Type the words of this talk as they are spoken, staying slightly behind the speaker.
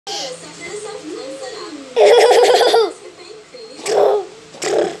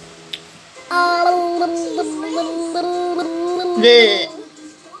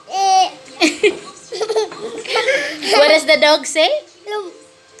What does the dog say?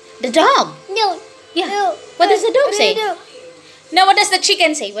 The dog. No. Yeah. No. What does the dog say? No. No, what does the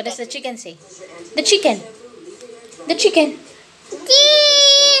chicken say? What does the chicken say? The chicken. The chicken.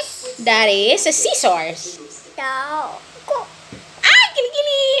 This. That is a scissors. No. Ah,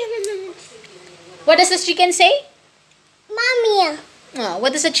 kili. What does the chicken say? Mommy. Oh,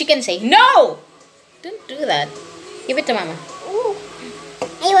 what does the chicken say? No! Don't do that. Give it to Mama. Ooh.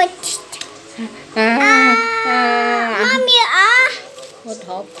 I want. Mommy. What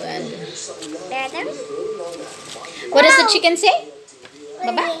happened? Better. What does the chicken say?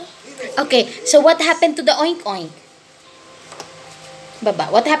 Baba? Okay, so what happened to the oink oink? Baba,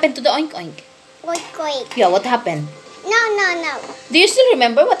 what happened to the oink oink? Quick. Yeah, what happened? No. Do you still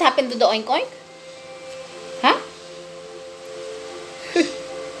remember what happened to the oink oink? Huh?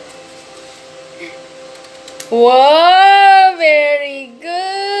 Wow, very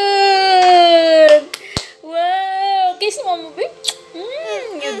good. Wow, kiss Mama, babe.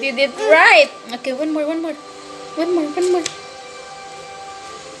 You did it right. Okay, one more.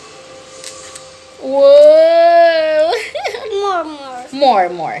 Whoa. More.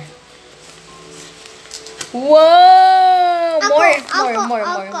 Whoa. More.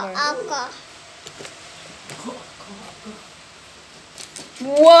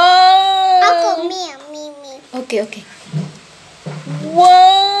 Whoa. Me. Okay.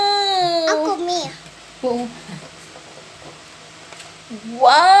 Whoa. Uncle, me. Whoa.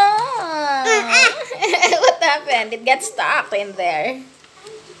 Wow. What happened? It got stuck in there.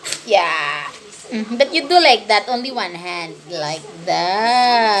 Yeah. But you do like that. Only one hand. Like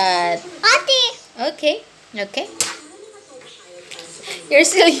that. Auntie. Okay. You're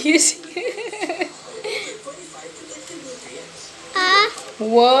still using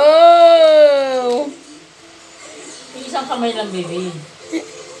Wow. Isang kamay lang, baby.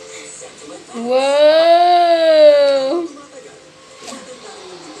 Wow.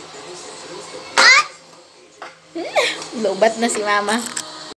 Lobat na si Mama.